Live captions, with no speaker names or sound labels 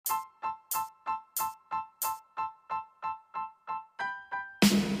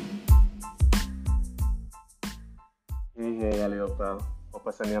Well,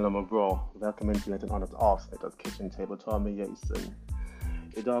 hoppas en genom bra. Välkommen till ett annat avsnitt av Kitchen Table. Ta med Jason.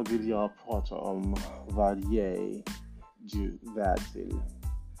 Idag vill jag prata om vad ger du värld till.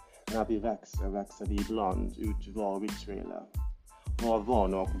 När vi växer vi ibland ut våra ritualer, våra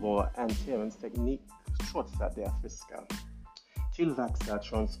vanor och vår hanteringsteknik trots att det är friska. Tillväxt är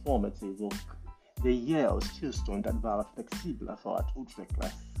transformativ och det ger oss tillstånd att vara flexibla för att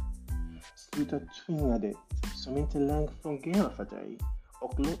utvecklas. Sluta tvinga det som inte längre fungerar för dig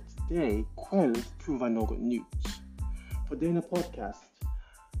och låt dig själv prova något nytt. På denna podcast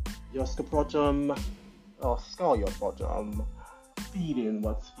ska jag prata om feeding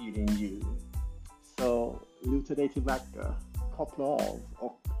what's feeding you. Så luta dig tillbaka, koppla av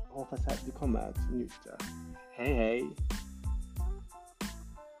och hoppas att du kommer att njuta. Hej!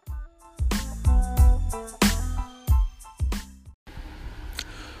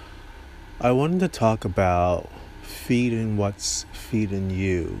 I wanted to talk about feeding what's feeding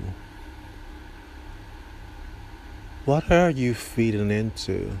you. What are you feeding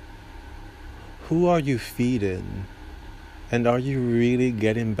into? Who are you feeding? And are you really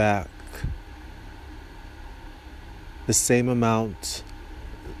getting back the same amount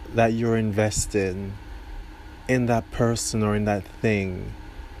that you're investing in that person or in that thing?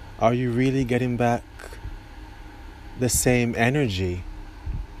 Are you really getting back the same energy?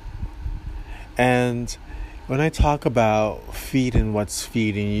 And when I talk about feeding what's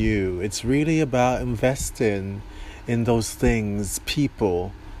feeding you, it's really about investing in those things,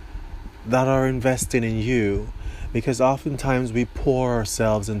 people that are investing in you. Because oftentimes we pour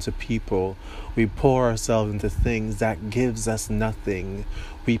ourselves into people, we pour ourselves into things that gives us nothing.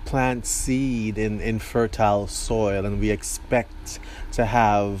 We plant seed in fertile soil and we expect to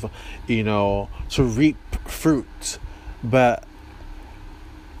have, to reap fruit. But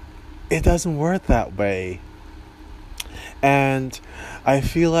it doesn't work that way. And I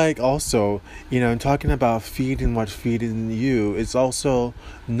feel like also, in talking about feeding what's feeding you, it's also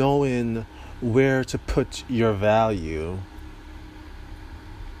knowing where to put your value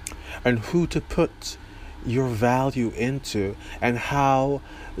and who to put your value into, and how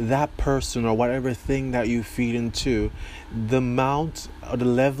that person or whatever thing that you feed into, the amount or the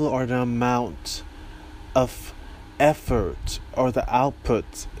level or the amount of effort or the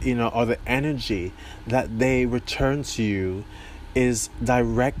output, or the energy that they return to you is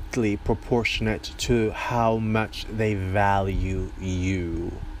directly proportionate to how much they value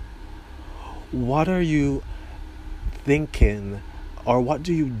you. What are you thinking, or what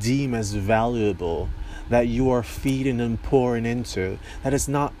do you deem as valuable that you are feeding and pouring into that is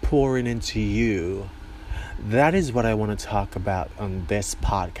not pouring into you? That is what I want to talk about on this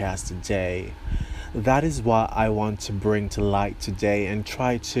podcast today. That is what I want to bring to light today and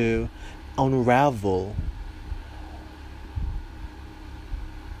try to unravel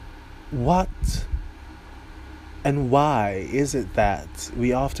what and why is it that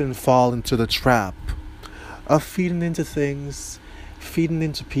we often fall into the trap of feeding into things, feeding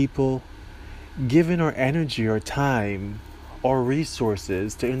into people, giving our energy or time or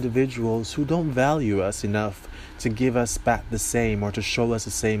resources to individuals who don't value us enough to give us back the same or to show us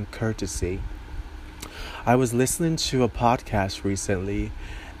the same courtesy. I was listening to a podcast recently,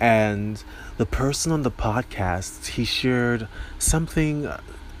 and the person on the podcast, he shared something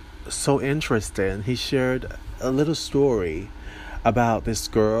so interesting. He shared a little story about this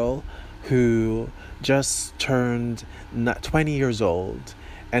girl who just turned 20 years old,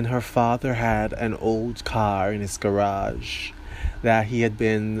 and her father had an old car in his garage that he had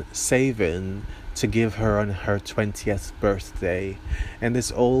been saving to give her on her 20th birthday. And this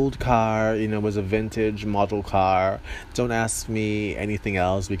old car, was a vintage model car. Don't ask me anything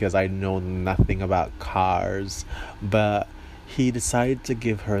else because I know nothing about cars. But he decided to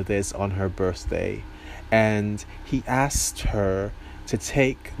give her this on her birthday. And he asked her to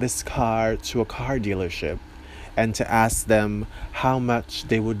take this car to a car dealership and to ask them how much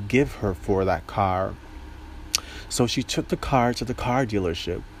they would give her for that car. So she took the car to the car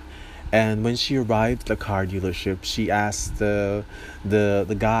dealership. And when she arrived at the car dealership, she asked the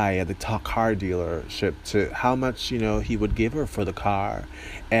guy at the top car dealership to how much he would give her for the car,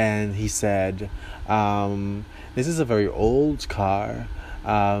 and he said, "This is a very old car,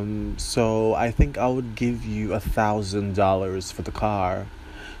 so I think I would give you $1,000 for the car."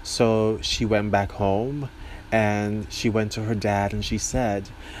 So she went back home, and she went to her dad, and she said,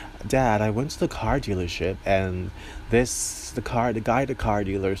 "Dad, I went to the car dealership, and the guy at the car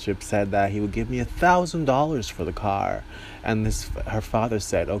dealership said that he would give me $1,000 for the car." And her father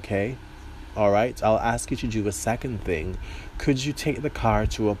said, "Okay, all right, I'll ask you to do a second thing. Could you take the car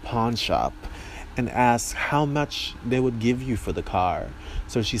to a pawn shop and asked how much they would give you for the car.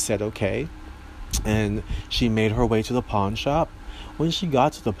 So she said, okay. And she made her way to the pawn shop. When she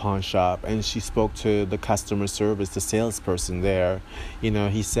got to the pawn shop and she spoke to the customer service, the salesperson there,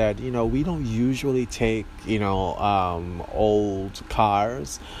 he said, we don't usually take, old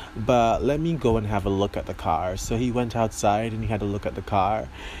cars, but let me go and have a look at the car. So he went outside and he had a look at the car.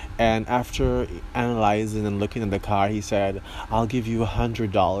 And after analyzing and looking at the car, he said, I'll give you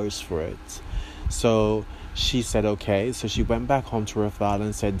 $100 for it. So she said, okay. So she went back home to her father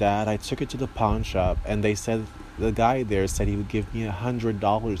and said, Dad, I took it to the pawn shop and the guy there said he would give me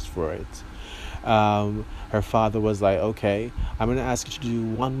 $100 for it. Her father was like, okay, I'm going to ask you to do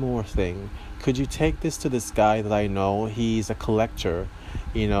one more thing. Could you take this to this guy that I know? He's a collector,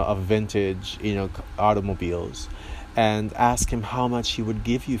 of vintage, automobiles, and ask him how much he would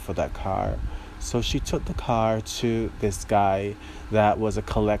give you for that car. So she took the car to this guy that was a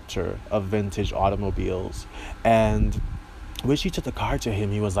collector of vintage automobiles. And when she took the car to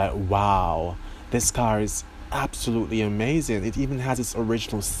him, he was like, wow, this car is absolutely amazing. It even has its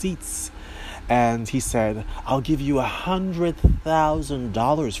original seats. And he said, I'll give you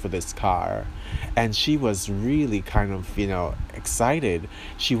 $100,000 for this car. And she was really kind of, excited.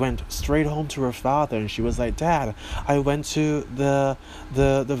 She went straight home to her father and she was like, Dad, I went to the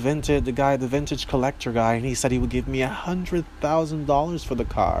vintage collector guy, and he said he would give me $100,000 for the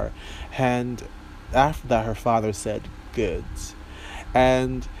car. And after that, her father said, good.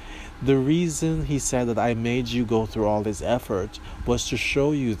 And the reason he said that I made you go through all this effort was to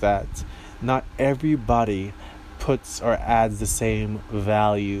show you that not everybody puts or adds the same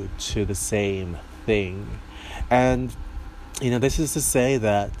value to the same thing. And, this is to say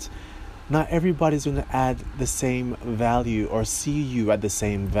that not everybody's going to add the same value or see you at the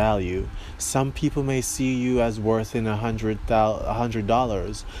same value. Some people may see you as worth in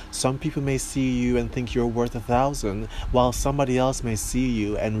 $100. Some people may see you and think you're worth 1,000, while somebody else may see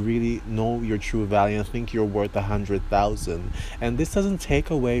you and really know your true value and think you're worth 100,000. And this doesn't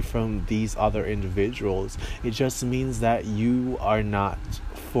take away from these other individuals. It just means that you are not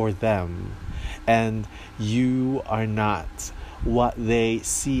for them, and you are not what they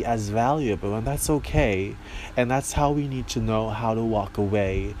see as valuable, and that's okay. And that's how we need to know how to walk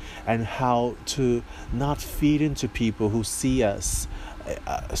away and how to not feed into people who see us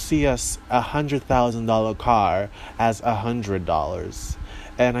 $100,000 car as $100.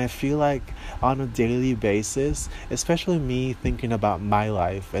 And I feel like on a daily basis, especially me thinking about my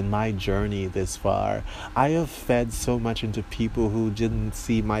life and my journey this far, I have fed so much into people who didn't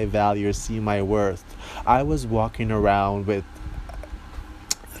see my value or see my worth. I was walking around with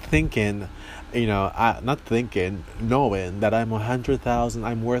thinking, knowing that I'm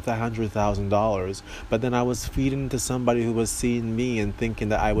worth $100,000, but then I was feeding to somebody who was seeing me and thinking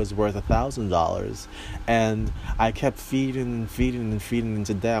that I was worth $1,000, and I kept feeding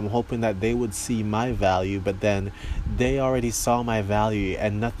into them, hoping that they would see my value, but then they already saw my value,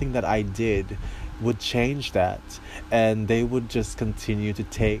 and nothing that I did would change that, and they would just continue to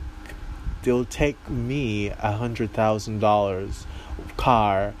they'll take me $100,000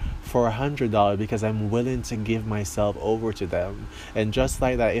 car for $100 because I'm willing to give myself over to them. And just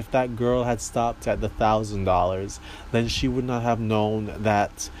like that, if that girl had stopped at the $1,000, then she would not have known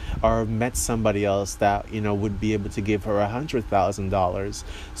that or met somebody else that would be able to give her $100,000.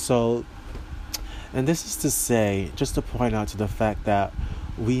 So, and this is to say, just to point out to the fact that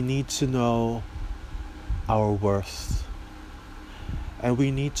we need to know our worth, and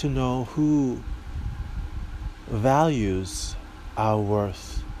we need to know who values our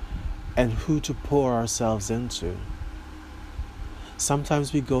worth and who to pour ourselves into.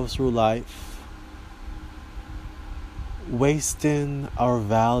 Sometimes we go through life wasting our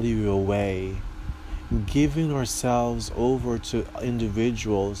value away, giving ourselves over to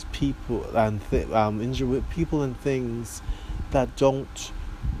individuals, people and people and things that don't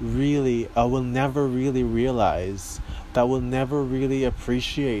really will never really realize, that will never really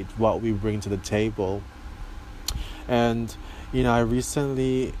appreciate what we bring to the table. And I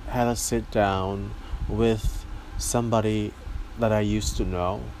recently had a sit down with somebody that I used to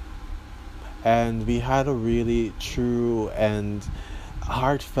know, and we had a really true and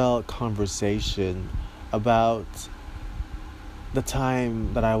heartfelt conversation about the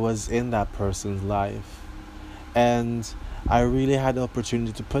time that I was in that person's life. And I really had the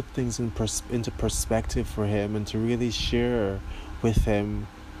opportunity to put things into perspective for him, and to really share with him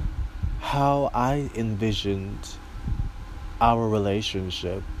how I envisioned our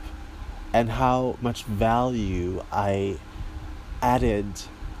relationship and how much value I added,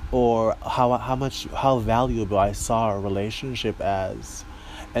 or how valuable I saw our relationship as.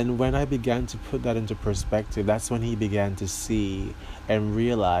 And when I began to put that into perspective, that's when he began to see and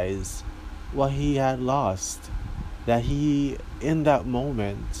realize what he had lost. That he, in that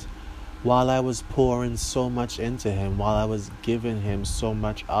moment, while I was pouring so much into him, while I was giving him so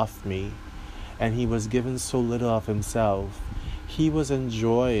much of me, and he was given so little of himself, he was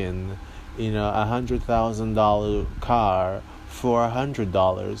enjoying, $100,000 car for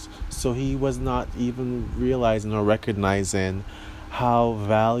 $100. So he was not even realizing or recognizing how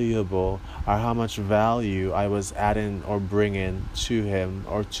valuable or how much value I was adding or bringing to him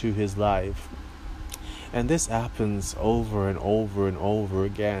or to his life. And this happens over and over and over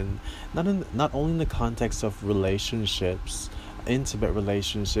again, not only in the context of relationships, intimate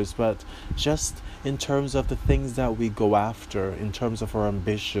relationships, but just in terms of the things that we go after, in terms of our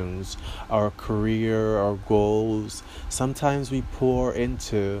ambitions, our career, our goals. Sometimes we pour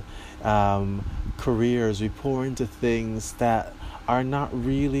into careers, we pour into things that are not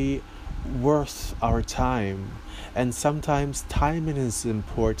really worth our time. And sometimes timing is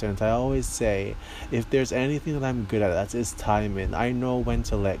important. I always say, if there's anything that I'm good at, that is timing. I know when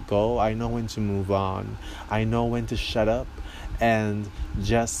to let go. I know when to move on. I know when to shut up and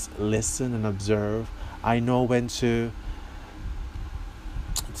just listen and observe. I know when to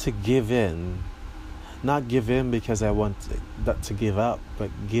give in. Not give in because I want to give up, but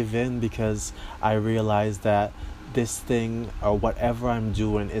give in because I realize that this thing or whatever I'm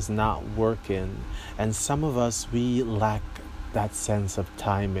doing is not working. And some of us, we lack that sense of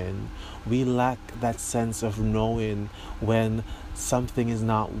timing. We lack that sense of knowing when something is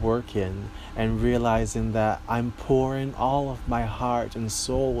not working and realizing that I'm pouring all of my heart and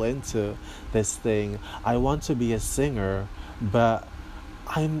soul into this thing. I want to be a singer, but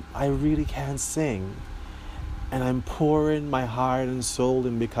I really can't sing. And I'm pouring my heart and soul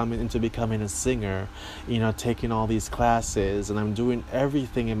into becoming a singer, taking all these classes, and I'm doing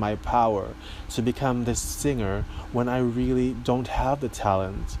everything in my power to become this singer when I really don't have the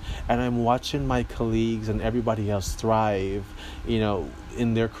talent. And I'm watching my colleagues and everybody else thrive,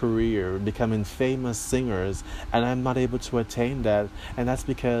 in their career, becoming famous singers, and I'm not able to attain that. And that's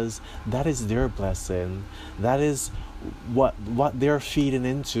because that is their blessing. That is what they're feeding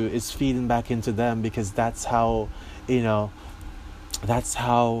into is feeding back into them, because that's how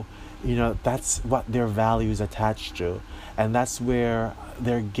that's what their value is attached to, and that's where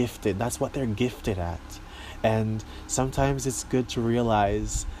they're gifted. That's what they're gifted at. And sometimes it's good to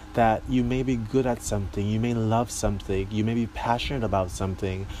realize that you may be good at something, you may love something, you may be passionate about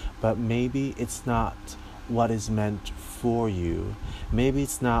something, but maybe it's not what is meant for you. Maybe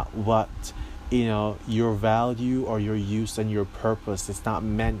it's not what your value or your use and your purpose. It's not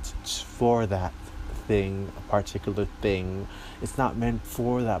meant for that thing, a particular thing. It's not meant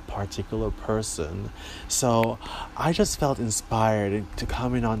for that particular person. So I just felt inspired to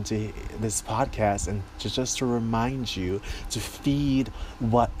come in onto this podcast and to remind you to feed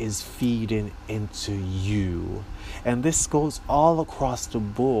what is feeding into you. And this goes all across the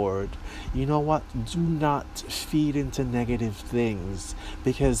board. You know what? Do not feed into negative things,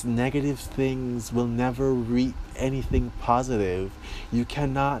 because negative things will never reap anything positive. You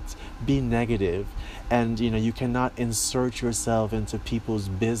cannot be negative, and you cannot insert yourself into people's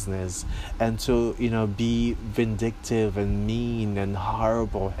business and to be vindictive and mean and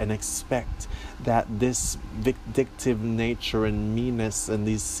horrible and expect that this vindictive nature and meanness and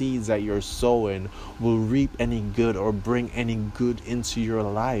these seeds that you're sowing will reap any good or bring any good into your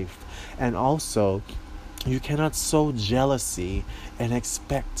life. And also, you cannot sow jealousy and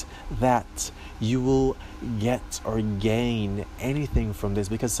expect that you will get or gain anything from this,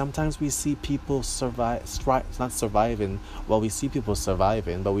 because sometimes we see people we see people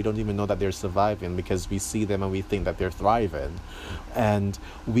surviving, but we don't even know that they're surviving, because we see them and we think that they're thriving, and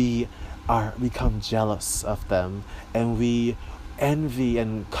we become jealous of them, and we envy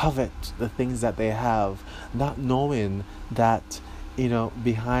and covet the things that they have, not knowing that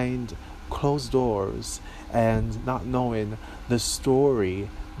behind closed doors, and not knowing the story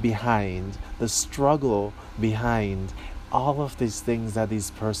behind, the struggle behind all of these things that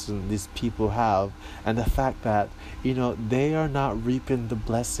these people have, and the fact that they are not reaping the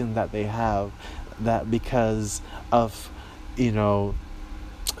blessing that they have, that because of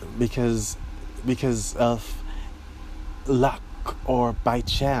because of luck or by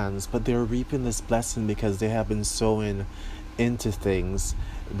chance, but they're reaping this blessing because they have been sowing into things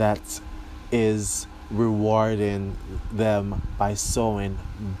that is rewarding them by sowing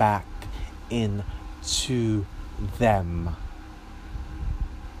back into them.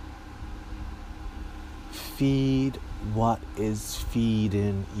 Feed what is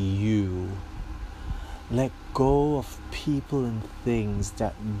feeding you. Let go of people and things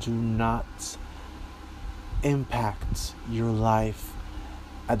that do not impact your life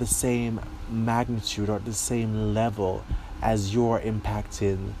at the same magnitude or at the same level as you're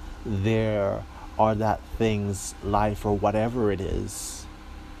impacting their or that thing's life or whatever it is.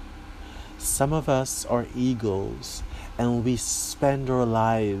 Some of us are eagles and we spend our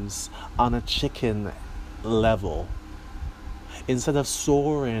lives on a chicken level. Instead of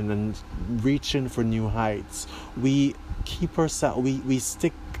soaring and reaching for new heights, we keep ourselves, we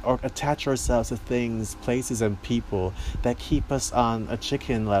stick or attach ourselves to things, places, and people that keep us on a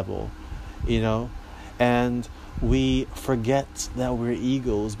chicken level, and we forget that we're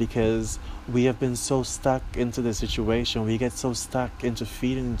eagles because we have been so stuck into the situation. We get so stuck into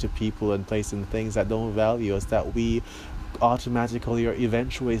feeding into people and places and things that don't value us that we automatically or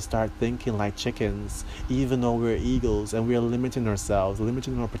eventually start thinking like chickens, even though we're eagles, and we're limiting ourselves,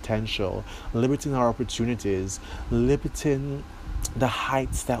 limiting our potential, limiting our opportunities, limiting the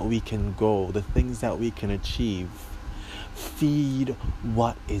heights that we can go, the things that we can achieve. Feed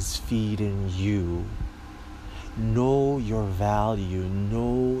what is feeding you. Know your value,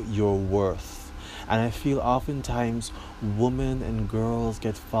 know your worth. And I feel oftentimes women and girls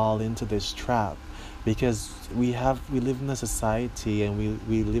fall into this trap because we live in a society and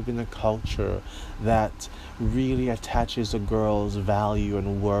we live in a culture that really attaches a girl's value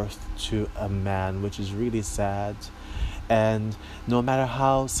and worth to a man, which is really sad. And no matter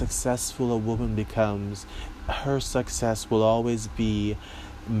how successful a woman becomes, her success will always be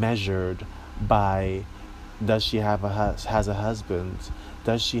measured by, does she have has a husband?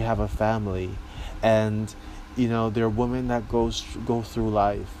 Does she have a family? And there are women that go through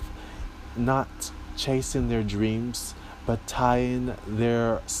life not chasing their dreams, but tying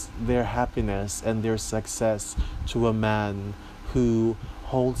their happiness and their success to a man who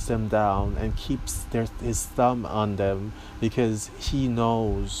holds them down and keeps his thumb on them because he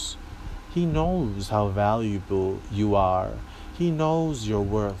knows how valuable you are. He knows your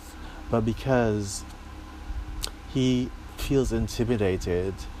worth, but because he feels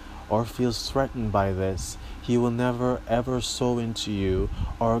intimidated or feels threatened by this, he will never ever sow into you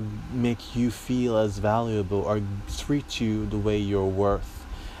or make you feel as valuable or treat you the way you're worth.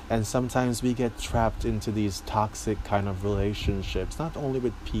 And sometimes we get trapped into these toxic kind of relationships, not only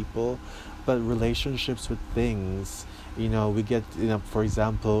with people, but relationships with things. We get, for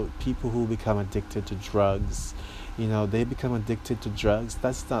example, people who become addicted to drugs. They become addicted to drugs.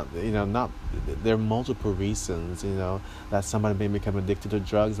 That's not, there are multiple reasons, that somebody may become addicted to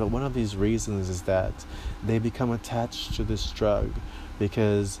drugs. But one of these reasons is that they become attached to this drug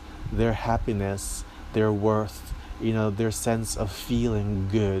because their happiness, their worth, their sense of feeling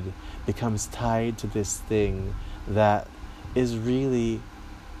good becomes tied to this thing that is really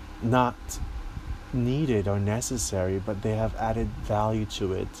not needed or necessary, but they have added value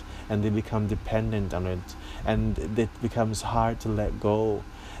to it and they become dependent on it, and it becomes hard to let go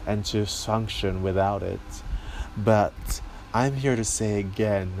and to function without it. But I'm here to say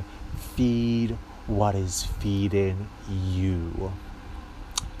again, feed what is feeding you.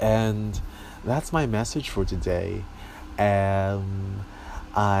 And that's my message for today.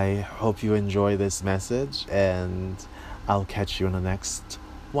 I hope you enjoy this message, and I'll catch you in the next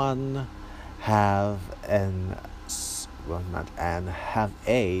one. Have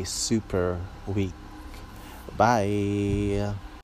a super week. Bye.